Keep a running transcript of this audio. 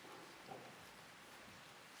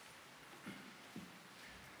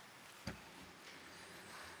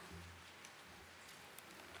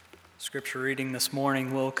Scripture reading this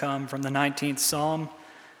morning will come from the 19th Psalm,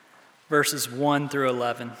 verses 1 through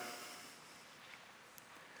 11.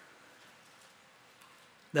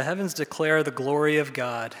 The heavens declare the glory of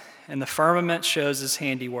God, and the firmament shows his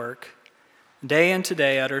handiwork. Day unto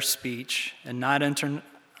day utters speech, and night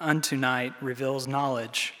unto night reveals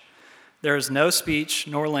knowledge. There is no speech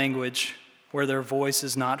nor language where their voice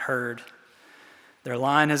is not heard. Their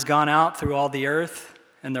line has gone out through all the earth,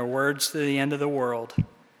 and their words to the end of the world.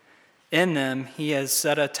 In them he has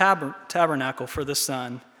set a tabernacle for the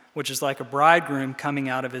sun, which is like a bridegroom coming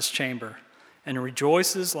out of his chamber, and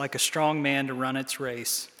rejoices like a strong man to run its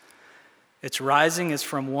race. Its rising is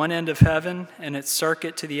from one end of heaven, and its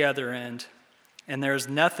circuit to the other end, and there is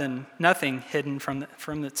nothing hidden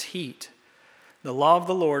from its heat. The law of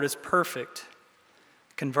the Lord is perfect,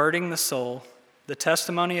 converting the soul. The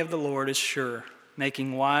testimony of the Lord is sure,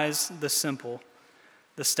 making wise the simple.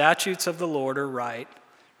 The statutes of the Lord are right,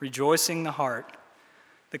 rejoicing the heart.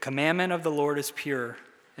 The commandment of the Lord is pure,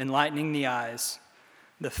 enlightening the eyes.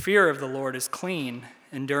 The fear of the Lord is clean,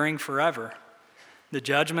 enduring forever. The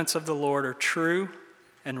judgments of the Lord are true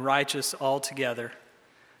and righteous altogether.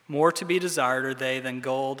 More to be desired are they than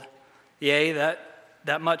gold, yea,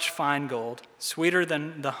 that much fine gold, sweeter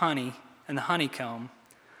than the honey and the honeycomb.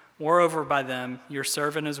 Moreover, by them your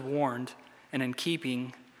servant is warned, and in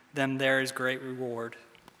keeping them there is great reward.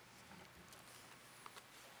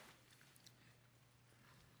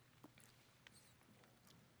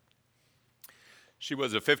 She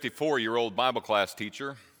was a 54-year-old Bible class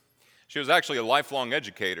teacher. She was actually a lifelong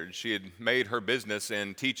educator. She had made her business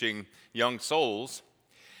in teaching young souls.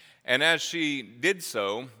 And as she did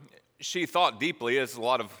so, she thought deeply, as a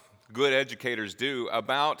lot of good educators do,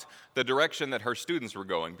 about the direction that her students were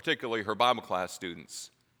going, particularly her Bible class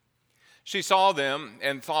students. She saw them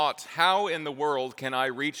and thought, how in the world can I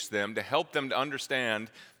reach them to help them to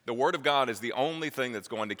understand the Word of God is the only thing that's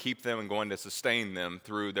going to keep them and going to sustain them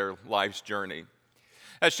through their life's journey.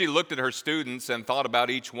 As she looked at her students and thought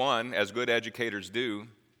about each one, as good educators do,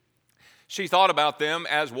 she thought about them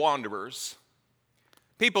as wanderers,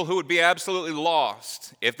 people who would be absolutely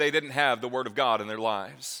lost if they didn't have the Word of God in their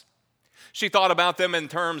lives. She thought about them in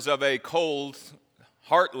terms of a cold,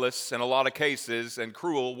 heartless, in a lot of cases, and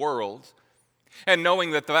cruel world, and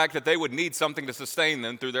knowing that the fact that they would need something to sustain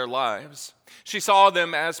them through their lives. She saw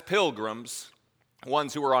them as pilgrims,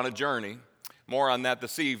 ones who were on a journey. More on that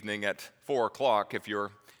this evening at 4 o'clock if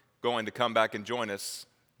you're going to come back and join us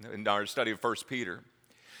in our study of 1 Peter.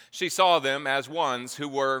 She saw them as ones who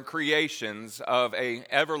were creations of an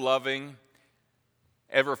ever-loving,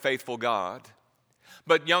 ever-faithful God.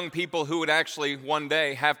 But young people who would actually one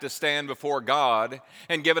day have to stand before God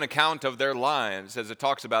and give an account of their lives, as it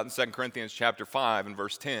talks about in 2 Corinthians chapter 5 and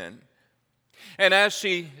verse 10. And as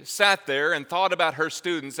she sat there and thought about her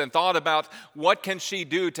students and thought about what can she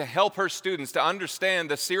do to help her students to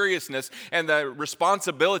understand the seriousness and the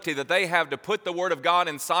responsibility that they have to put the Word of God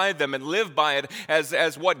inside them and live by it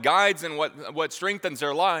as what guides and what strengthens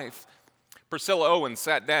their life, Priscilla Owen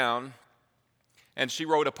sat down and she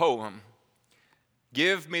wrote a poem,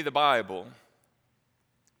 Give Me the Bible.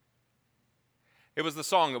 It was the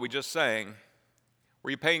song that we just sang.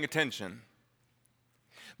 Were you paying attention?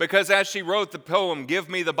 Because as she wrote the poem, Give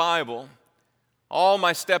Me the Bible, all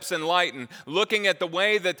my steps enlighten, looking at the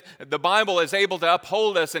way that the Bible is able to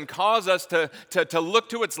uphold us and cause us to look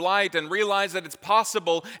to its light and realize that it's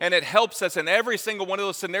possible, and it helps us in every single one of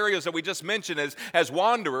those scenarios that we just mentioned as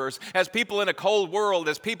wanderers, as people in a cold world,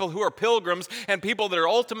 as people who are pilgrims, and people that are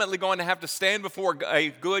ultimately going to have to stand before a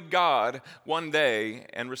good God one day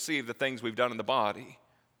and receive the things we've done in the body.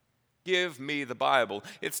 Give me the Bible.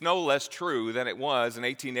 It's no less true than it was in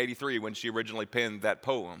 1883 when she originally penned that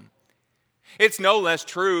poem. It's no less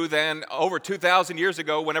true than over 2,000 years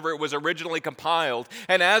ago whenever it was originally compiled.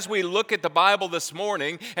 And as we look at the Bible this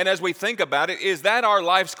morning and as we think about it, is that our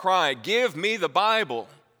life's cry? Give me the Bible.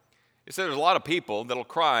 You see, there's a lot of people that'll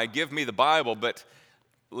cry, give me the Bible, but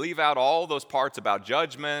leave out all those parts about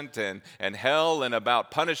judgment and hell and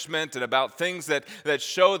about punishment and about things that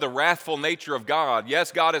show the wrathful nature of God.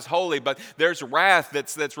 Yes, God is holy, but there's wrath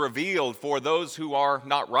that's revealed for those who are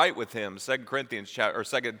not right with Him. 2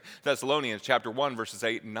 Thessalonians chapter 1, verses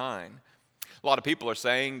 8 and 9. A lot of people are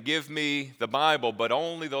saying, give me the Bible, but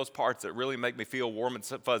only those parts that really make me feel warm and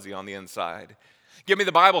fuzzy on the inside. Give me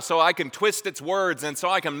the Bible so I can twist its words and so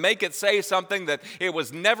I can make it say something that it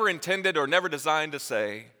was never intended or never designed to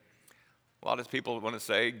say. A lot of people want to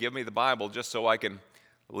say, give me the Bible just so I can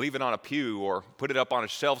leave it on a pew or put it up on a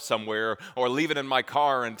shelf somewhere or leave it in my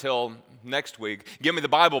car until next week. Give me the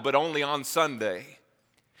Bible, but only on Sunday.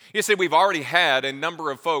 You see, we've already had a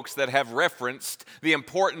number of folks that have referenced the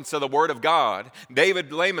importance of the Word of God.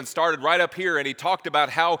 David Lehman started right up here, and he talked about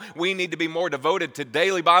how we need to be more devoted to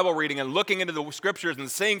daily Bible reading and looking into the Scriptures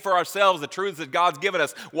and seeing for ourselves the truths that God's given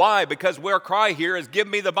us. Why? Because our cry here is, give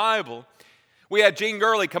me the Bible. We had Gene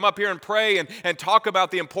Gurley come up here and pray and talk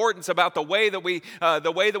about the importance about the way that we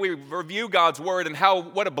review God's Word and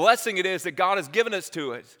what a blessing it is that God has given us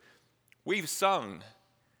to it. We've sung.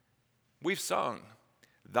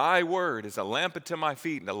 Thy word is a lamp unto my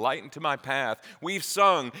feet and a light unto my path. We've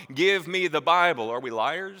sung, give me the Bible. Are we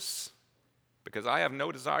liars? Because I have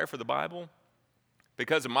no desire for the Bible?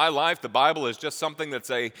 Because in my life, the Bible is just something that's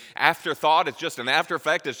an afterthought. It's just an after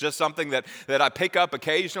effect. It's just something that I pick up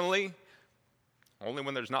occasionally. Only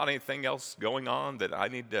when there's not anything else going on that I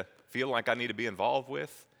need to feel like I need to be involved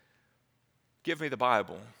with. Give me the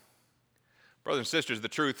Bible. Brothers and sisters, the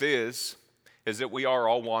truth is that we are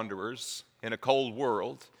all wanderers in a cold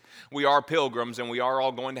world. We are pilgrims, and we are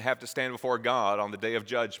all going to have to stand before God on the day of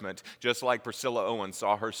judgment, just like Priscilla Owen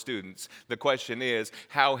saw her students. The question is,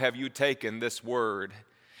 how have you taken this word?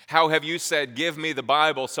 How have you said, give me the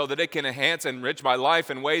Bible so that it can enhance and enrich my life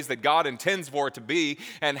in ways that God intends for it to be?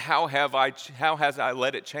 And how has I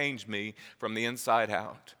let it change me from the inside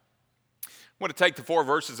out? I want to take the 4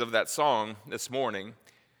 verses of that song this morning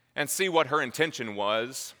and see what her intention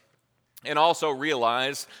was, and also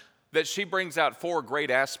realize that she brings out 4 great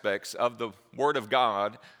aspects of the Word of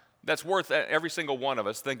God that's worth every single one of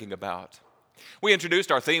us thinking about. We introduced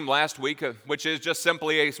our theme last week, which is just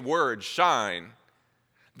simply a word, shine.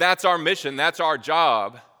 That's our mission. That's our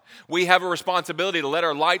job. We have a responsibility to let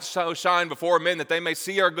our light so shine before men that they may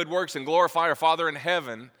see our good works and glorify our Father in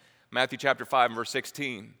heaven. Matthew chapter 5 and verse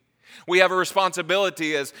 16. We have a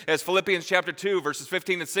responsibility, as Philippians chapter 2, verses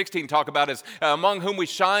 15 and 16 talk about, as among whom we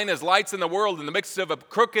shine as lights in the world in the midst of a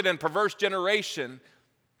crooked and perverse generation.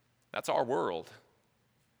 That's our world.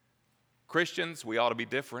 Christians, we ought to be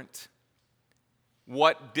different.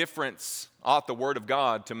 What difference ought the Word of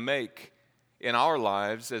God to make in our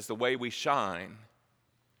lives as the way we shine?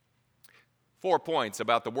 4 points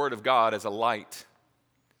about the Word of God as a light.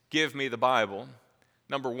 Give me the Bible.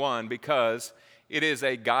 Number 1, because it is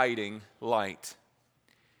a guiding light.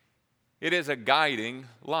 It is a guiding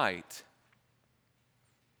light.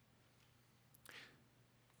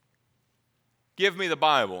 Give me the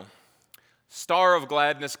Bible, star of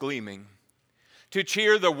gladness gleaming, to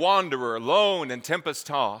cheer the wanderer, lone and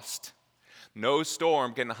tempest-tossed. No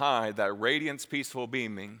storm can hide that radiance peaceful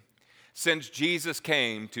beaming, since Jesus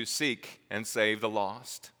came to seek and save the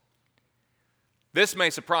lost. This may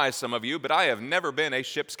surprise some of you, but I have never been a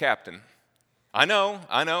ship's captain. I know,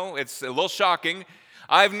 it's a little shocking.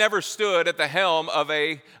 I've never stood at the helm of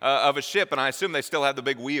a ship, and I assume they still have the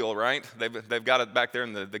big wheel, right? They've got it back there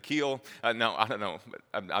in the keel. No, I don't know.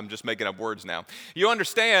 I'm just making up words now. You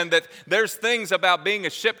understand that there's things about being a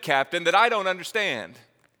ship captain that I don't understand.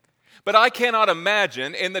 But I cannot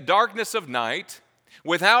imagine in the darkness of night,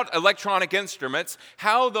 without electronic instruments,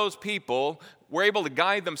 how those people were able to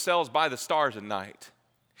guide themselves by the stars at night.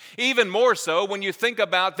 Even more so when you think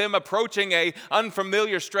about them approaching an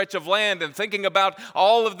unfamiliar stretch of land and thinking about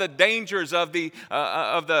all of the dangers of the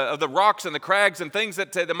rocks and the crags and things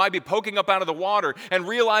that might be poking up out of the water, and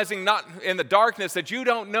realizing not in the darkness that you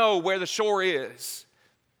don't know where the shore is.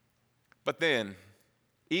 But then,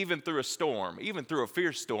 even through a storm, even through a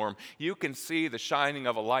fierce storm, you can see the shining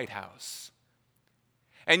of a lighthouse.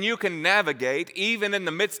 And you can navigate, even in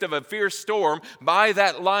the midst of a fierce storm, by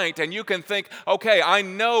that light. And you can think, okay, I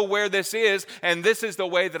know where this is, and this is the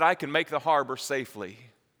way that I can make the harbor safely.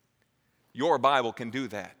 Your Bible can do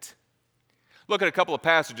that. Look at a couple of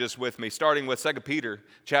passages with me, starting with 2 Peter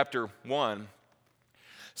chapter 1.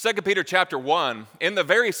 2 Peter chapter 1, in the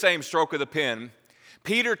very same stroke of the pen,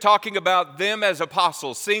 Peter talking about them as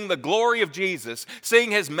apostles, seeing the glory of Jesus, seeing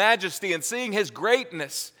his majesty and seeing his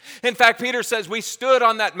greatness. In fact, Peter says we stood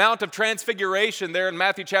on that Mount of Transfiguration there in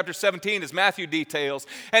Matthew chapter 17, as Matthew details.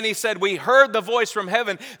 And he said, we heard the voice from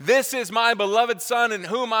heaven, this is my beloved Son in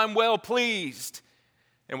whom I'm well pleased.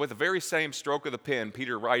 And with the very same stroke of the pen,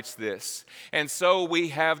 Peter writes this, and so we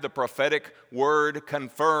have the prophetic word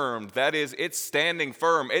confirmed. That is, it's standing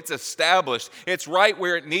firm, it's established, it's right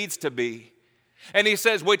where it needs to be. And he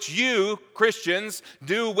says, which you, Christians,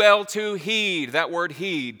 do well to heed. That word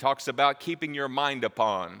heed talks about keeping your mind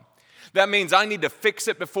upon. That means I need to fix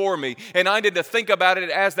it before me, and I need to think about it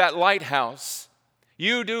as that lighthouse.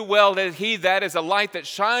 You do well to heed that as a light that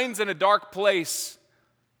shines in a dark place.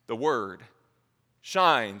 The word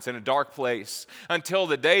shines in a dark place until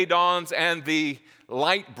the day dawns and the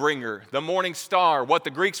light bringer, the morning star, what the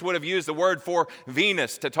Greeks would have used the word for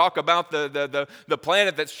Venus to talk about the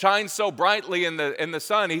planet that shines so brightly in the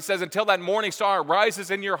sun. He says, until that morning star rises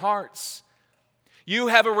in your hearts, you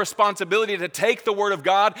have a responsibility to take the Word of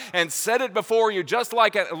God and set it before you just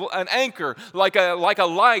like an anchor, like a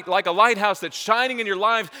light, like a lighthouse that's shining in your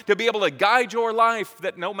life to be able to guide your life,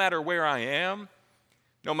 that no matter where I am,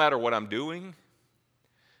 no matter what I'm doing,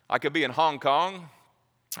 I could be in Hong Kong,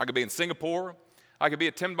 I could be in Singapore, I could be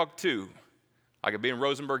at Timbuktu, I could be in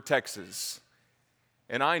Rosenberg, Texas,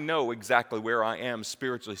 and I know exactly where I am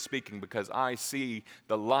spiritually speaking because I see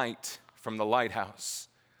the light from the lighthouse.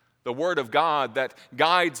 The Word of God that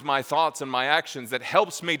guides my thoughts and my actions, that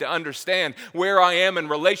helps me to understand where I am in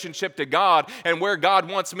relationship to God and where God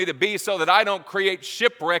wants me to be so that I don't create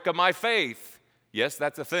shipwreck of my faith. Yes,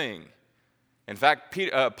 that's a thing. In fact,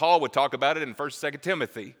 Paul would talk about it in 1st and 2nd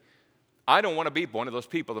Timothy. I don't want to be one of those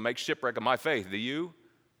people that make shipwreck of my faith. Do you?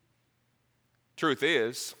 Truth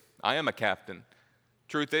is, I am a captain.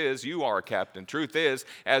 Truth is, you are a captain. Truth is,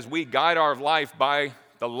 as we guide our life by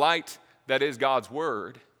the light that is God's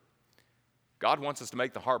Word, God wants us to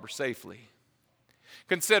make the harbor safely.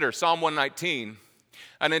 Consider Psalm 119,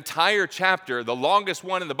 an entire chapter, the longest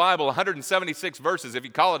one in the Bible, 176 verses. If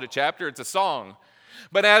you call it a chapter, it's a song.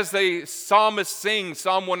 But as the psalmist sings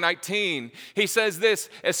Psalm 119, he says this,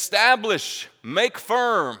 establish, make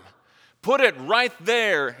firm, put it right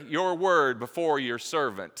there, your word, before your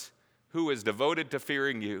servant, who is devoted to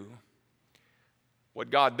fearing you.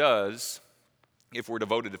 What God does, if we're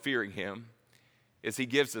devoted to fearing Him, is He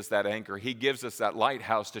gives us that anchor. He gives us that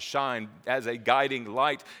lighthouse to shine as a guiding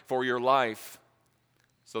light for your life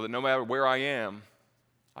so that no matter where I am,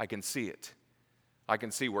 I can see it. I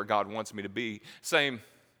can see where God wants me to be. Same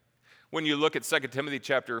when you look at 2 Timothy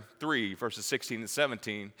chapter 3, verses 16 and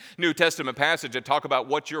 17, New Testament passage that talk about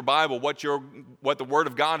what your Bible, what the Word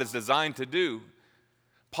of God is designed to do.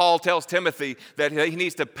 Paul tells Timothy that he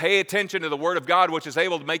needs to pay attention to the Word of God, which is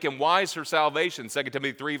able to make him wise for salvation, 2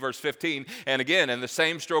 Timothy 3, verse 15. And again, in the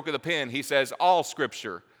same stroke of the pen, he says, all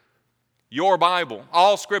Scripture, your Bible,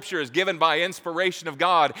 all Scripture is given by inspiration of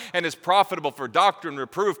God and is profitable for doctrine,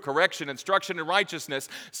 reproof, correction, instruction, and righteousness.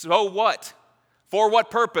 So what? For what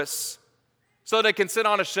purpose? So that it can sit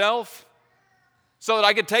on a shelf? So that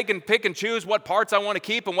I can take and pick and choose what parts I want to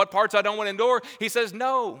keep and what parts I don't want to endure? He says,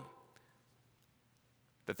 no.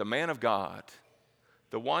 That the man of God,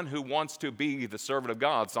 the one who wants to be the servant of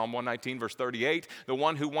God, Psalm 119, verse 38, the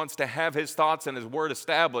one who wants to have his thoughts and his word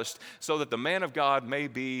established so that the man of God may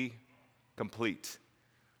be complete,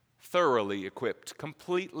 thoroughly equipped,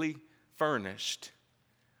 completely furnished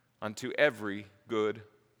unto every good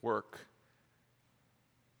work.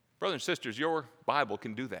 Brothers and sisters, your Bible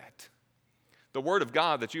can do that. The Word of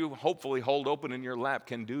God that you hopefully hold open in your lap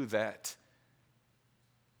can do that.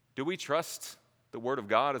 Do we trust the Word of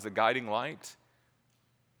God as a guiding light?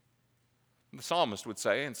 The psalmist would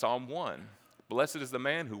say in Psalm 1, blessed is the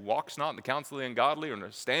man who walks not in the counsel of the ungodly, or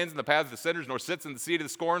nor stands in the path of the sinners, nor sits in the seat of the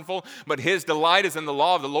scornful, but his delight is in the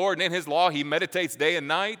law of the Lord, and in his law he meditates day and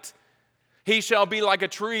night. He shall be like a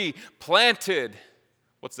tree planted.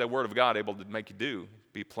 What's that Word of God able to make you do?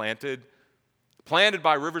 Be planted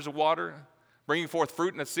by rivers of water, bringing forth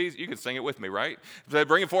fruit in the season. You can sing it with me, right?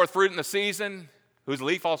 Bringing forth fruit in the season, whose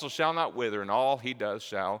leaf also shall not wither, and all he does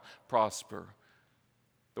shall prosper.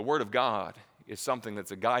 The Word of God is something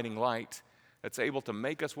that's a guiding light that's able to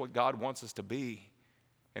make us what God wants us to be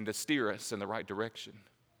and to steer us in the right direction.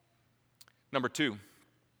 Number 2,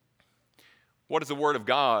 what is the Word of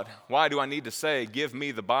God? Why do I need to say, give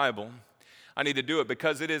me the Bible? I need to do it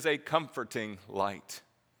because it is a comforting light.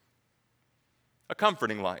 A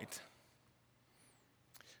comforting light.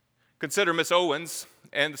 Consider Miss Owens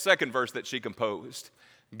and the second verse that she composed.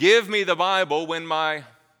 Give me the Bible when my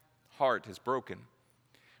heart is broken,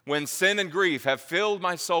 when sin and grief have filled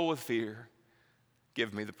my soul with fear.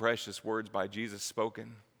 Give me the precious words by Jesus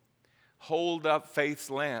spoken. Hold up faith's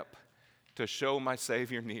lamp to show my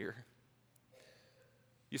Savior near.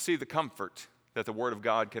 You see the comfort that the Word of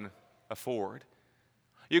God can afford.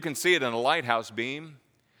 You can see it in a lighthouse beam,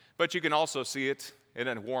 but you can also see it in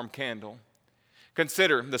a warm candle.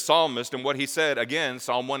 Consider the psalmist and what he said. Again,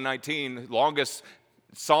 Psalm 119, longest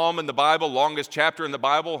psalm in the Bible, longest chapter in the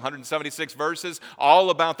Bible, 176 verses, all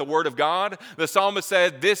about the Word of God. The psalmist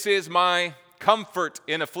said, this is my comfort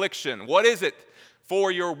in affliction. What is it?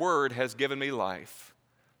 For your word has given me life.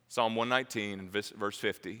 Psalm 119, verse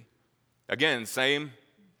 50. Again, same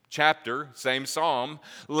chapter, same psalm.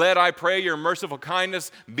 Let, I pray, your merciful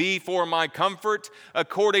kindness be for my comfort,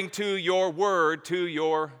 according to your word, to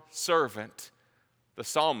your servant. The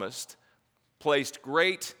psalmist placed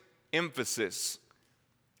great emphasis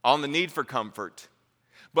on the need for comfort,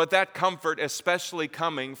 but that comfort especially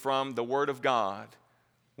coming from the Word of God,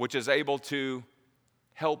 which is able to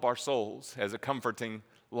help our souls as a comforting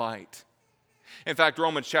light. In fact,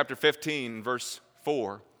 Romans chapter 15, verse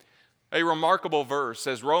 4, a remarkable verse.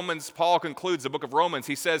 As Paul concludes the book of Romans,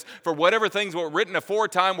 he says, "For whatever things were written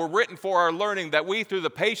aforetime were written for our learning, that we through the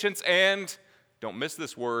patience and," don't miss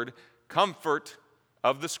this word, "comfort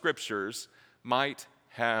of the Scriptures might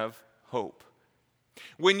have hope."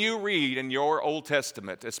 When you read in your Old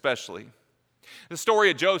Testament especially, the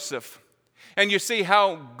story of Joseph, and you see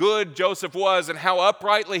how good Joseph was and how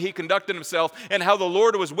uprightly he conducted himself and how the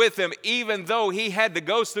Lord was with him, even though he had to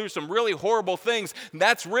go through some really horrible things,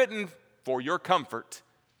 that's written for your comfort.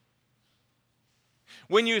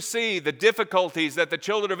 When you see the difficulties that the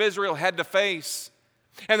children of Israel had to face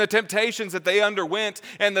and the temptations that they underwent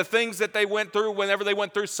and the things that they went through whenever they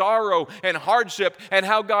went through sorrow and hardship and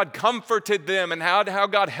how God comforted them and how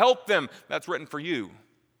God helped them, that's written for you.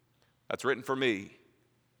 That's written for me,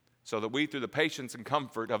 so that we through the patience and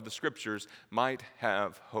comfort of the Scriptures might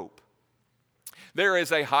have hope. There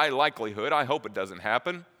is a high likelihood, I hope it doesn't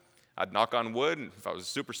happen, I'd knock on wood if I was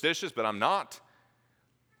superstitious, but I'm not,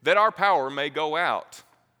 that our power may go out.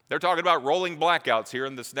 They're talking about rolling blackouts here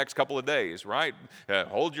in this next couple of days, right?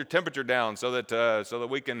 Hold your temperature down so that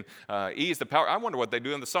we can ease the power. I wonder what they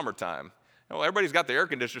do in the summertime. Well, everybody's got the air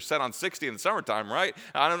conditioner set on 60 in the summertime, right?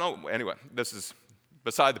 I don't know. Anyway, this is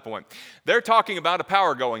beside the point. They're talking about a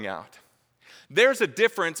power going out. There's a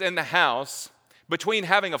difference in the house between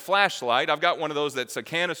having a flashlight. I've got one of those that's a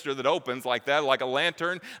canister that opens like that, like a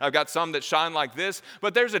lantern. I've got some that shine like this.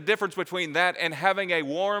 But there's a difference between that and having a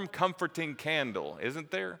warm, comforting candle,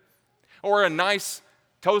 isn't there? Or a nice,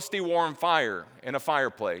 toasty, warm fire in a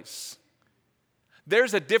fireplace.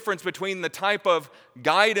 There's a difference between the type of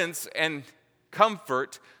guidance and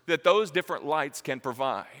comfort that those different lights can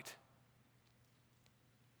provide.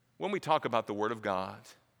 When we talk about the Word of God,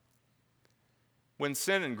 when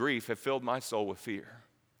sin and grief have filled my soul with fear,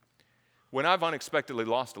 when I've unexpectedly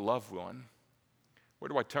lost a loved one, where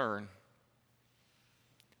do I turn?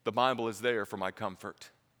 The Bible is there for my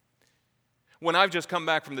comfort. When I've just come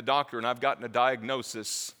back from the doctor and I've gotten a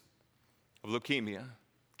diagnosis of leukemia,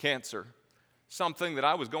 cancer, something that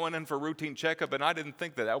I was going in for a routine checkup and I didn't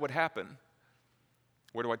think that would happen,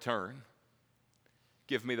 where do I turn?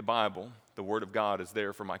 Give me the Bible. The Word of God is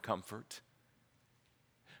there for my comfort.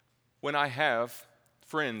 When I have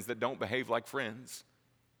friends that don't behave like friends,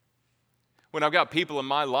 when I've got people in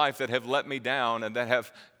my life that have let me down and that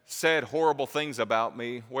have said horrible things about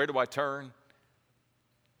me, where do I turn?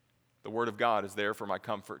 The Word of God is there for my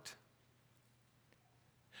comfort.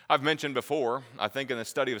 I've mentioned before, I think in the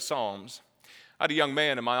study of Psalms, I had a young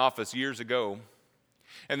man in my office years ago.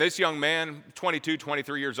 And this young man, 22,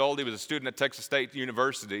 23 years old, he was a student at Texas State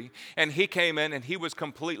University, and he came in and he was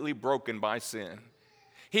completely broken by sin.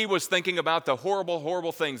 He was thinking about the horrible,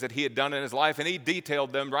 horrible things that he had done in his life, and he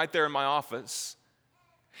detailed them right there in my office.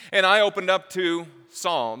 And I opened up to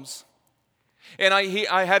Psalms, and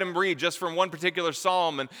I had him read just from one particular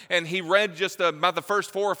psalm, and he read just about the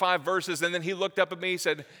first 4 or 5 verses, and then he looked up at me and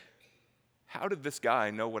said, "How did this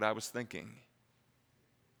guy know what I was thinking?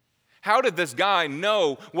 How did this guy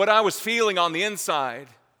know what I was feeling on the inside?"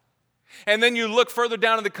 And then you look further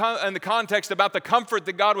down in the context about the comfort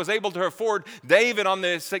that God was able to afford David on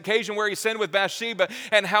this occasion where he sinned with Bathsheba,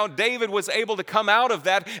 and how David was able to come out of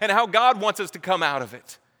that, and how God wants us to come out of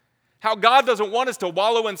it. How God doesn't want us to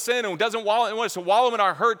wallow in sin and doesn't want us to wallow in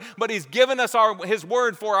our hurt, but He's given us His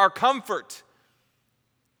Word for our comfort.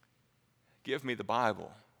 Give me the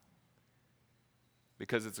Bible,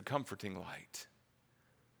 because it's a comforting light.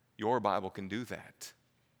 Your Bible can do that.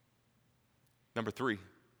 Number 3.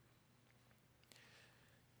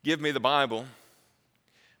 Give me the Bible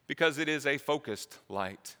because it is a focused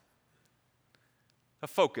light. A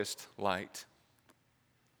focused light.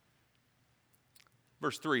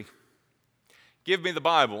 Verse 3. Give me the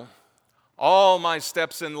Bible, all my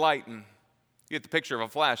steps enlighten. You get the picture of a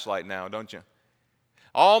flashlight now, don't you?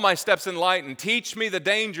 All my steps enlighten. Teach me the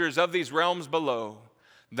dangers of these realms below.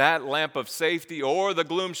 That lamp of safety o'er the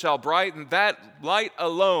gloom shall brighten. That light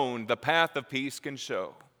alone the path of peace can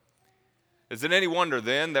show. Is it any wonder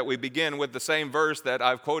then that we begin with the same verse that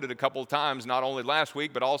I've quoted a couple of times, not only last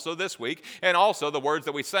week, but also this week, and also the words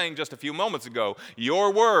that we sang just a few moments ago.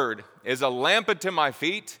 Your word is a lamp unto my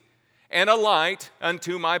feet and a light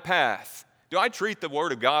unto my path. Do I treat the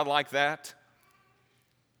Word of God like that?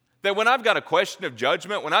 That when I've got a question of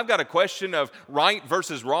judgment, when I've got a question of right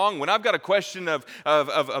versus wrong, when I've got a question of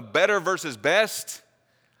better versus best,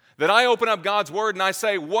 That I open up God's Word and I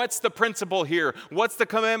say, what's the principle here? What's the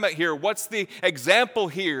commandment here? What's the example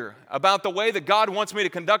here about the way that God wants me to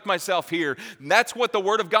conduct myself here? And that's what the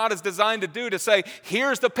Word of God is designed to do, to say,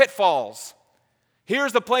 here's the pitfalls.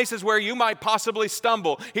 Here's the places where you might possibly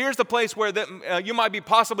stumble. Here's the place where you might be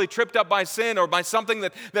possibly tripped up by sin or by something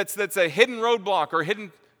that's a hidden roadblock or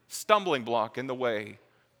hidden stumbling block in the way.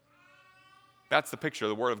 That's the picture of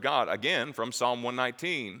the Word of God, again, from Psalm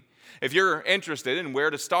 119. If you're interested in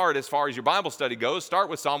where to start as far as your Bible study goes, start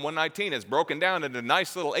with Psalm 119. It's broken down into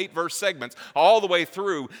nice little 8-verse segments all the way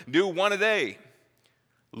through. Do one a day.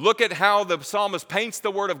 Look at how the psalmist paints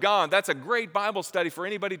the Word of God. That's a great Bible study for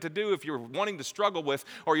anybody to do if you're wanting to struggle with,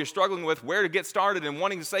 or you're struggling with where to get started and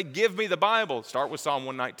wanting to say, give me the Bible. Start with Psalm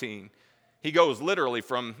 119. He goes literally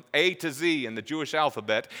from A to Z in the Jewish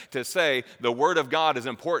alphabet to say the Word of God is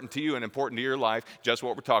important to you and important to your life, just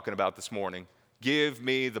what we're talking about this morning. Give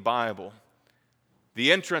me the Bible.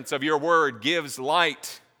 The entrance of your Word gives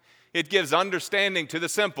light. It gives understanding to the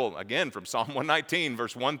simple. Again, from Psalm 119,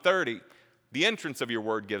 verse 130. The entrance of your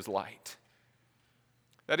Word gives light.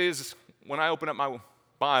 That is, when I open up my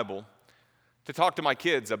Bible to talk to my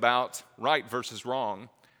kids about right versus wrong,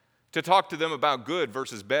 to talk to them about good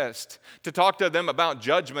versus best, to talk to them about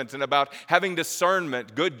judgment and about having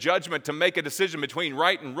discernment, good judgment to make a decision between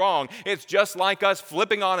right and wrong. It's just like us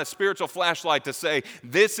flipping on a spiritual flashlight to say,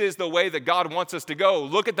 this is the way that God wants us to go.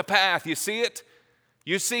 Look at the path. You see it?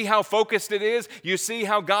 You see how focused it is? You see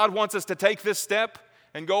how God wants us to take this step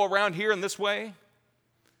and go around here in this way?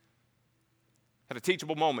 Had a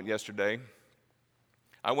teachable moment yesterday.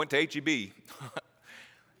 I went to H-E-B.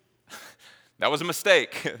 That was a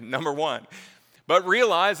mistake, number one. But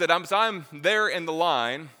realize that I'm there in the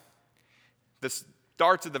line. This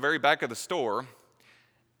starts at the very back of the store.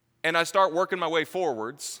 And I start working my way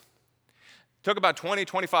forwards. Took about 20,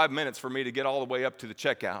 25 minutes for me to get all the way up to the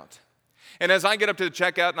checkout. And as I get up to the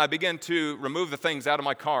checkout and I begin to remove the things out of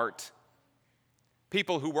my cart,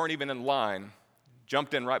 people who weren't even in line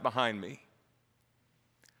jumped in right behind me.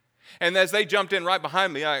 And as they jumped in right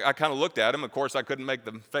behind me, I kind of looked at them. Of course, I couldn't make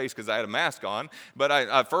the face because I had a mask on. But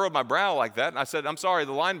I furrowed my brow like that, and I said, I'm sorry,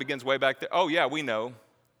 the line begins way back there. Oh, yeah, we know.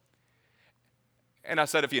 And I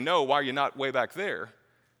said, if you know, why are you not way back there?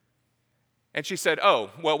 And she said, oh,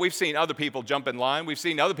 well, we've seen other people jump in line. We've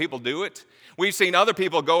seen other people do it. We've seen other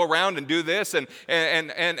people go around and do this, and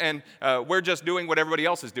we're just doing what everybody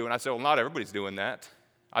else is doing. I said, well, not everybody's doing that.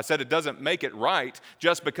 I said, it doesn't make it right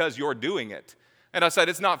just because you're doing it. And I said,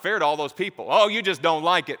 it's not fair to all those people. Oh, you just don't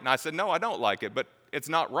like it. And I said, no, I don't like it, but it's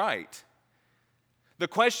not right. The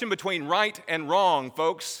question between right and wrong,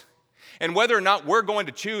 folks, and whether or not we're going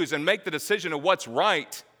to choose and make the decision of what's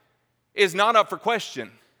right is not up for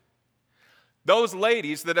question. Those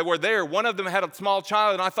ladies that were there, one of them had a small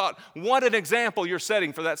child, and I thought, what an example you're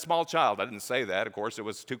setting for that small child. I didn't say that. Of course, it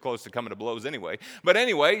was too close to coming to blows anyway. But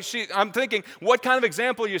anyway, I'm thinking, what kind of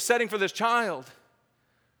example are you setting for this child?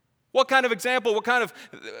 What kind of example, what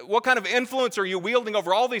kind of influence are you wielding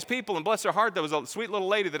over all these people? And bless her heart, there was a sweet little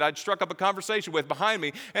lady that I'd struck up a conversation with behind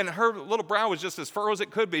me, and her little brow was just as furrowed as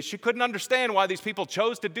it could be. She couldn't understand why these people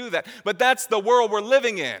chose to do that. But that's the world we're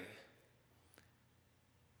living in.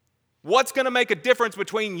 What's going to make a difference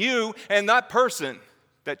between you and that person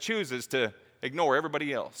that chooses to ignore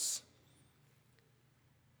everybody else?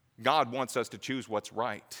 God wants us to choose what's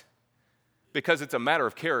right because it's a matter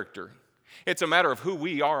of character. It's a matter of who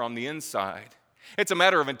we are on the inside. It's a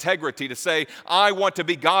matter of integrity to say, I want to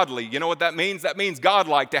be godly. You know what that means? That means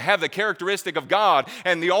godlike, to have the characteristic of God.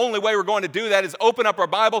 And the only way we're going to do that is open up our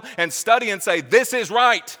Bible and study and say, this is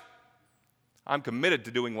right. I'm committed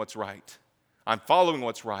to doing what's right. I'm following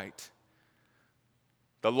what's right.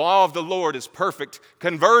 The law of the Lord is perfect,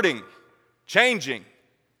 converting, changing,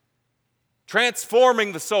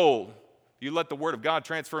 transforming the soul. You let the Word of God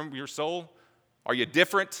transform your soul? Are you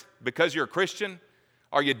different because you're a Christian?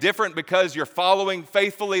 Are you different because you're following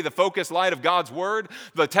faithfully the focused light of God's Word?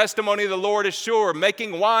 The testimony of the Lord is sure,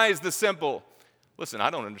 making wise the simple. Listen, I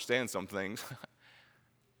don't understand some things.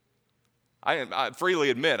 I freely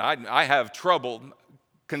admit I have trouble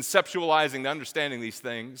conceptualizing and understanding these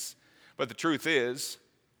things. But the truth is,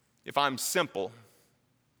 if I'm simple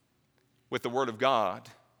with the Word of God,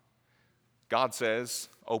 God says,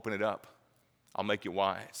 open it up. I'll make you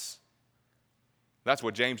wise. That's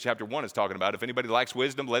what James chapter 1 is talking about. If anybody lacks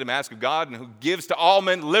wisdom, let him ask of God, and who gives to all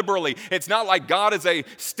men liberally. It's not like God is a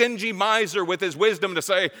stingy miser with his wisdom to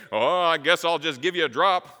say, oh, I guess I'll just give you a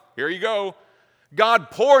drop. Here you go.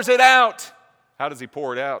 God pours it out. How does he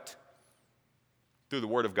pour it out? Through the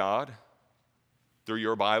Word of God, through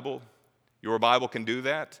your Bible, Your Bible can do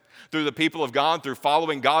that. Through the people of God, through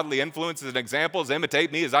following godly influences and examples,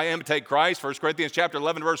 imitate me as I imitate Christ. 1 Corinthians chapter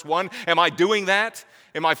 11, verse 1. Am I doing that?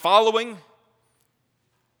 Am I following?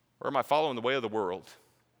 Or am I following the way of the world?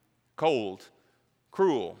 Cold,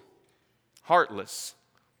 cruel, heartless,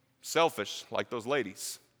 selfish like those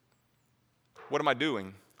ladies. What am I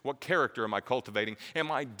doing? What character am I cultivating?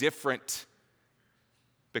 Am I different?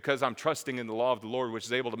 Because I'm trusting in the law of the Lord, which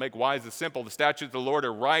is able to make wise the simple. The statutes of the Lord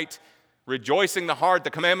are right, rejoicing the heart. The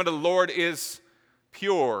commandment of the Lord is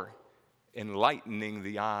pure, enlightening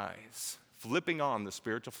the eyes, flipping on the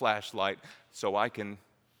spiritual flashlight so I can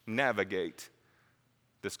navigate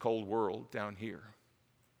this cold world down here.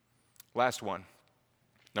 Last one,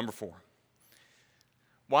 number 4.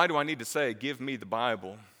 Why do I need to say, give me the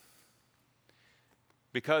Bible?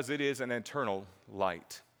 Because it is an eternal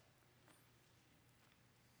light.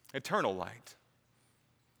 Eternal light.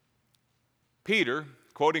 Peter,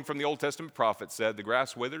 quoting from the Old Testament prophet, said, the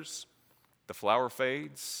grass withers, the flower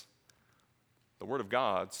fades, the word of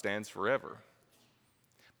God stands forever.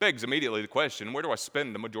 Begs immediately the question, where do I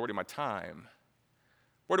spend the majority of my time?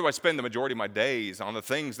 Where do I spend the majority of my days? On the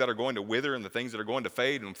things that are going to wither and the things that are going to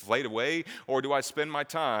fade and fade away? Or do I spend my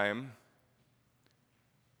time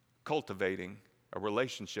cultivating a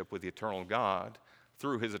relationship with the eternal God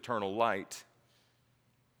through his eternal light,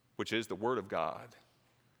 which is the Word of God?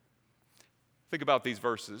 Think about these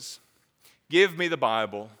verses. Give me the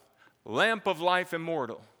Bible, lamp of life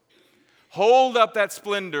immortal. Hold up that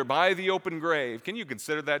splendor by the open grave. Can you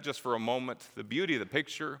consider that just for a moment? The beauty of the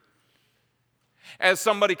picture. As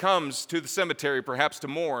somebody comes to the cemetery, perhaps to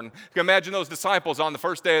mourn, you can imagine those disciples on the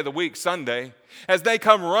first day of the week, Sunday, as they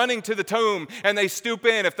come running to the tomb and they stoop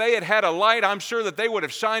in. If they had had a light, I'm sure that they would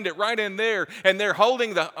have shined it right in there. And they're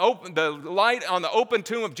holding the light on the open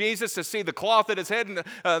tomb of Jesus to see the cloth at his head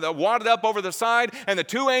and wadded up over the side, and the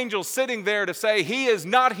 2 angels sitting there to say, he is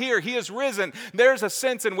not here, he is risen. There's a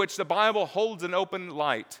sense in which the Bible holds an open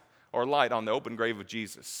light, or light on the open grave of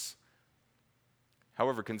Jesus.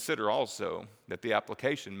 However, consider also that the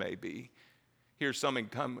application may be, here's someone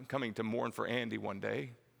coming to mourn for Andy one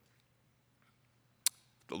day.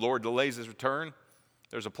 The Lord delays his return.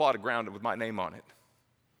 There's a plot of ground with my name on it.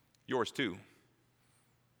 Yours too.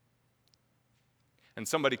 And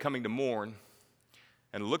somebody coming to mourn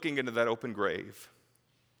and looking into that open grave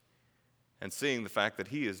and seeing the fact that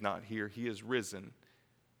he is not here, he is risen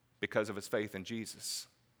because of his faith in Jesus.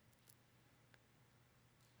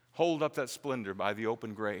 Hold up that splendor by the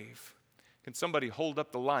open grave. Can somebody hold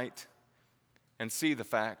up the light and see the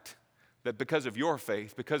fact that because of your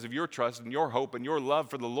faith, because of your trust and your hope and your love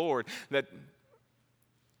for the Lord, that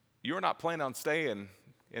you're not planning on staying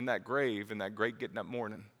in that grave in that great getting up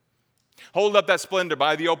morning? Hold up that splendor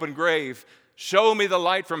by the open grave. Show me the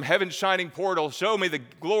light from heaven's shining portal. Show me the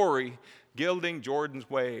glory gilding Jordan's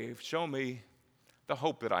wave. Show me the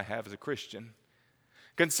hope that I have as a Christian.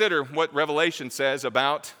 Consider what Revelation says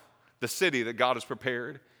about the city that God has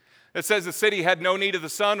prepared. It says the city had no need of the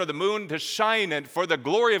sun or the moon to shine it, for the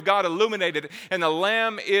glory of God illuminated it, and the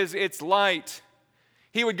Lamb is its light.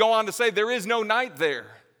 He would go on to say there is no night there,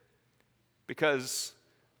 because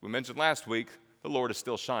we mentioned last week, the Lord is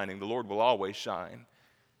still shining. The Lord will always shine.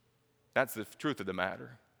 That's the truth of the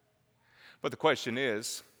matter. But the question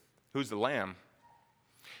is, who's the Lamb?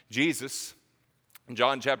 Jesus, in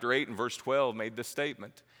John chapter 8 and verse 12, made this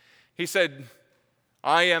statement. He said,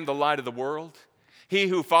 I am the light of the world. He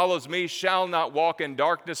who follows me shall not walk in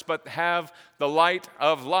darkness, but have the light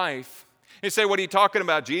of life. You say, what are you talking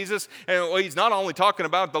about, Jesus? And well, he's not only talking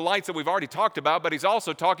about the lights that we've already talked about, but he's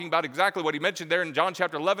also talking about exactly what he mentioned there in John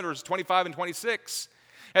chapter 11, verses 25 and 26.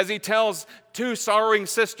 As he tells 2 sorrowing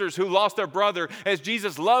sisters who lost their brother, as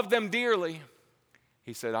Jesus loved them dearly,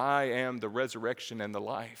 he said, I am the resurrection and the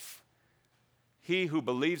life. He who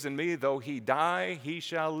believes in me, though he die, he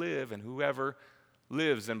shall live, and whoever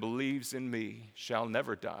lives and believes in me shall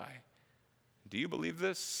never die. Do you believe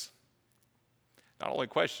this? Not only a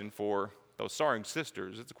question for those sorrowing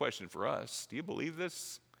sisters, it's a question for us. Do you believe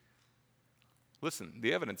this? Listen,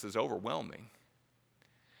 the evidence is overwhelming.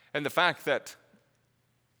 And the fact that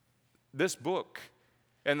this book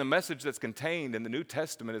and the message that's contained in the New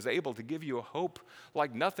Testament is able to give you a hope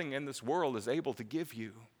like nothing in this world is able to give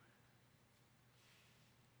you.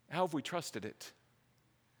 How have we trusted it?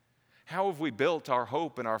 How have we built our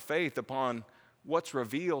hope and our faith upon what's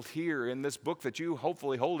revealed here in this book that you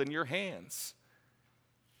hopefully hold in your hands?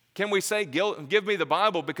 Can we say, give me the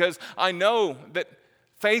Bible, because I know that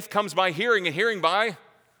faith comes by hearing and hearing by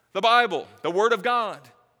the Bible, the Word of God.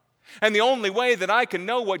 And the only way that I can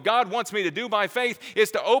know what God wants me to do by faith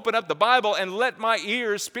is to open up the Bible and let my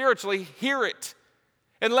ears spiritually hear it.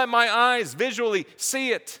 and let my eyes visually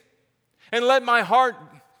see it, and let my heart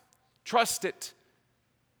trust it,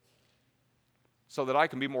 so that I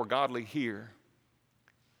can be more godly here,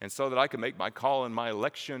 and so that I can make my call and my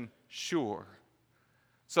election sure,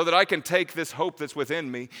 so that I can take this hope that's within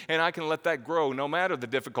me and I can let that grow no matter the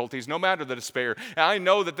difficulties, no matter the despair. And I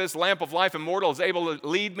know that this lamp of life immortal is able to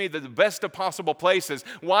lead me to the best of possible places.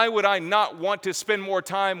 Why would I not want to spend more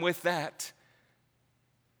time with that?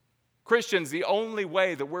 Christians, the only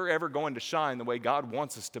way that we're ever going to shine the way God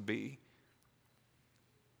wants us to be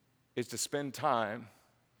is to spend time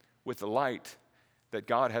with the light that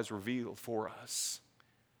God has revealed for us.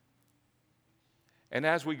 And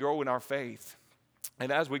as we grow in our faith,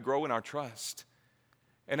 and as we grow in our trust,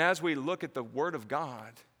 and as we look at the Word of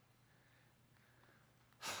God,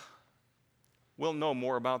 we'll know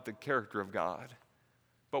more about the character of God,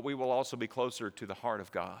 but we will also be closer to the heart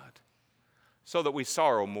of God, so that we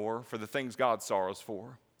sorrow more for the things God sorrows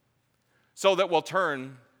for, so that we'll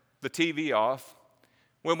turn the TV off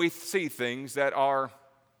when we see things that are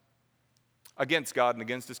against God and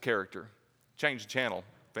against His character. Change the channel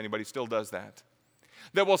if anybody still does that.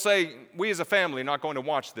 That we'll say, we as a family are not going to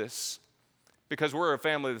watch this because we're a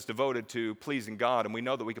family that's devoted to pleasing God, and we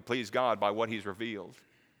know that we can please God by what He's revealed.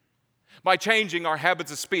 By changing our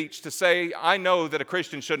habits of speech to say, I know that a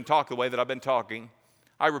Christian shouldn't talk the way that I've been talking.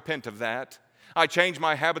 I repent of that. I change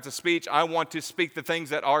my habits of speech. I want to speak the things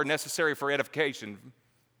that are necessary for edification.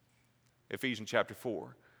 Ephesians chapter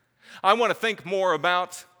 4. I want to think more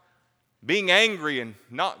about being angry and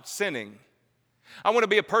not sinning. I want to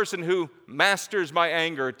be a person who masters my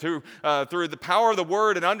anger through the power of the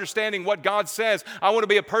Word and understanding what God says. I want to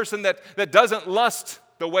be a person that doesn't lust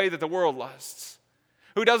the way that the world lusts,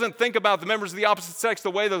 who doesn't think about the members of the opposite sex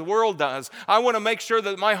the way the world does. I want to make sure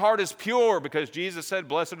that my heart is pure because Jesus said,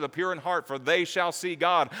 blessed are the pure in heart, for they shall see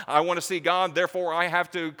God. I want to see God, therefore I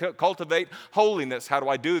have to cultivate holiness. How do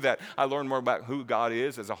I do that? I learn more about who God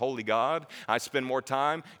is as a holy God. I spend more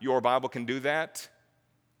time. Your Bible can do that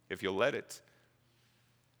if you'll let it.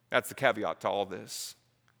 That's the caveat to all this.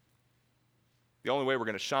 The only way we're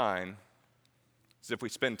going to shine is if we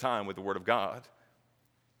spend time with the Word of God.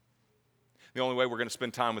 The only way we're going to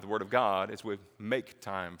spend time with the Word of God is we make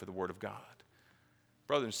time for the Word of God.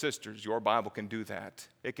 Brothers and sisters, your Bible can do that.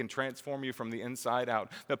 It can transform you from the inside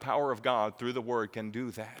out. The power of God through the Word can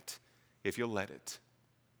do that if you'll let it.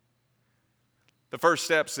 The first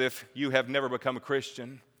steps, if you have never become a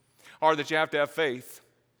Christian, are that you have to have faith.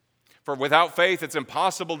 For without faith, it's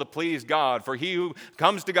impossible to please God. For he who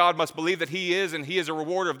comes to God must believe that He is, and He is a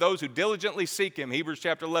rewarder of those who diligently seek Him. Hebrews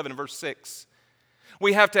chapter 11, verse 6.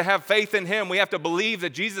 We have to have faith in Him. We have to believe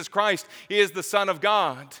that Jesus Christ is the Son of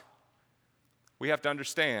God. We have to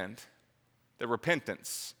understand that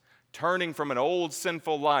repentance, turning from an old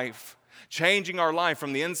sinful life, changing our life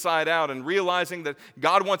from the inside out and realizing that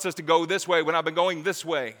God wants us to go this way when I've been going this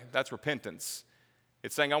way, that's repentance.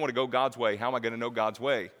 It's saying, I want to go God's way. How am I going to know God's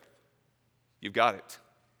way? You've got it.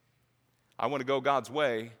 I want to go God's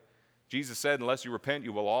way. Jesus said, unless you repent,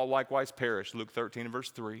 you will all likewise perish. Luke 13 and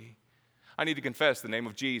verse 3. I need to confess the name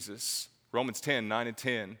of Jesus. Romans 10, 9 and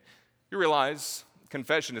 10. You realize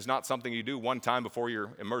confession is not something you do one time before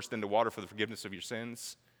you're immersed into water for the forgiveness of your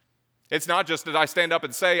sins. It's not just that I stand up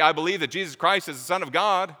and say, I believe that Jesus Christ is the Son of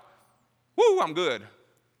God. Woo, I'm good.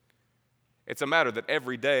 It's a matter that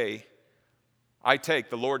every day I take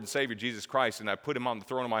the Lord and Savior Jesus Christ and I put Him on the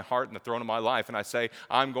throne of my heart and the throne of my life, and I say,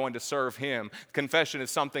 I'm going to serve Him. Confession is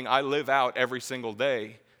something I live out every single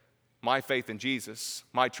day. My faith in Jesus,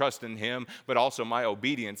 my trust in Him, but also my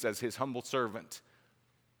obedience as His humble servant.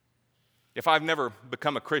 If I've never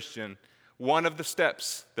become a Christian, one of the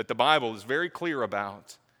steps that the Bible is very clear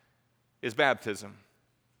about is baptism.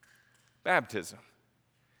 Baptism.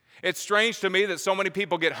 It's strange to me that so many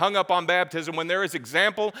people get hung up on baptism when there is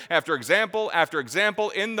example after example after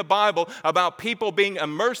example in the Bible about people being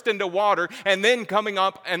immersed into water and then coming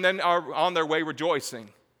up and then are on their way rejoicing.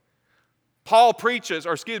 Philip preaches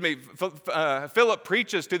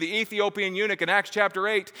to the Ethiopian eunuch in Acts chapter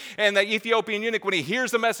 8, and the Ethiopian eunuch, when he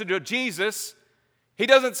hears the message of Jesus, he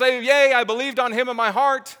doesn't say, yay, I believed on Him in my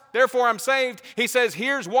heart, therefore I'm saved. He says,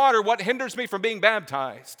 here's water, what hinders me from being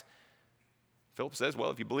baptized? Philip says, well,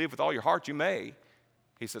 if you believe with all your heart, you may.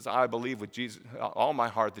 He says, I believe with Jesus, all my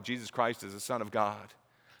heart that Jesus Christ is the Son of God.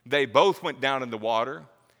 They both went down in the water.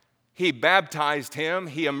 He baptized him.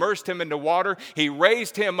 He immersed him into water. He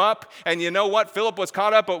raised him up. And you know what? Philip was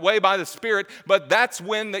caught up away by the Spirit. But that's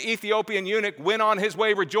when the Ethiopian eunuch went on his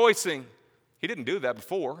way rejoicing. He didn't do that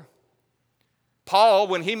before. Paul,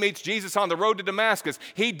 when he meets Jesus on the road to Damascus,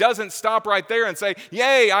 he doesn't stop right there and say,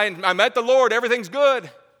 yay, I met the Lord. Everything's good.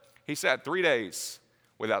 He sat 3 days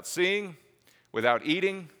without seeing, without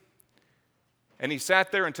eating. And he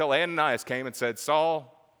sat there until Ananias came and said,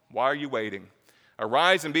 Saul, why are you waiting?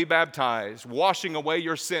 Arise and be baptized, washing away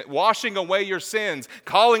your sins,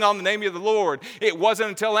 calling on the name of the Lord. It wasn't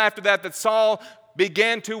until after that Saul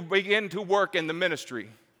began to work in the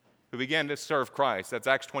ministry, who began to serve Christ. That's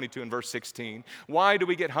Acts 22 and verse 16. Why do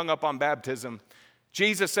we get hung up on baptism?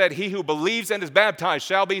 Jesus said, he who believes and is baptized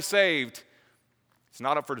shall be saved. It's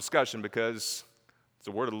not up for discussion because it's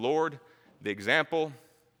the word of the Lord, the example,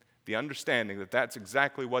 the understanding that that's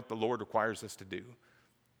exactly what the Lord requires us to do.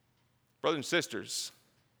 Brothers and sisters,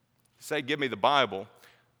 say, give me the Bible,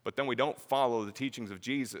 but then we don't follow the teachings of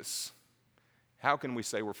Jesus. How can we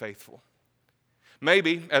say we're faithful?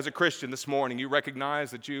 Maybe, as a Christian this morning, you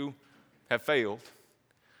recognize that you have failed,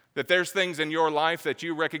 that there's things in your life that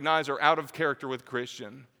you recognize are out of character with a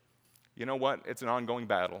Christian. You know what? It's an ongoing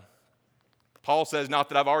battle. Paul says, not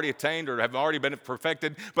that I've already attained or have already been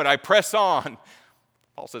perfected, but I press on.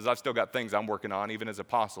 Paul says, I've still got things I'm working on, even as an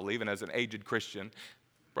apostle, even as an aged Christian.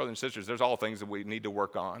 Brothers and sisters, there's all things that we need to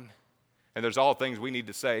work on. And there's all things we need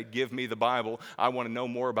to say, give me the Bible. I want to know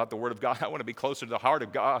more about the Word of God. I want to be closer to the heart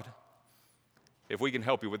of God. If we can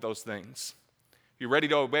help you with those things. If you're ready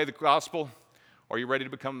to obey the gospel, or you're ready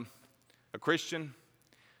to become a Christian,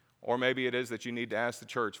 or maybe it is that you need to ask the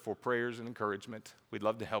church for prayers and encouragement, we'd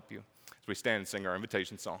love to help you as we stand and sing our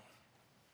invitation song.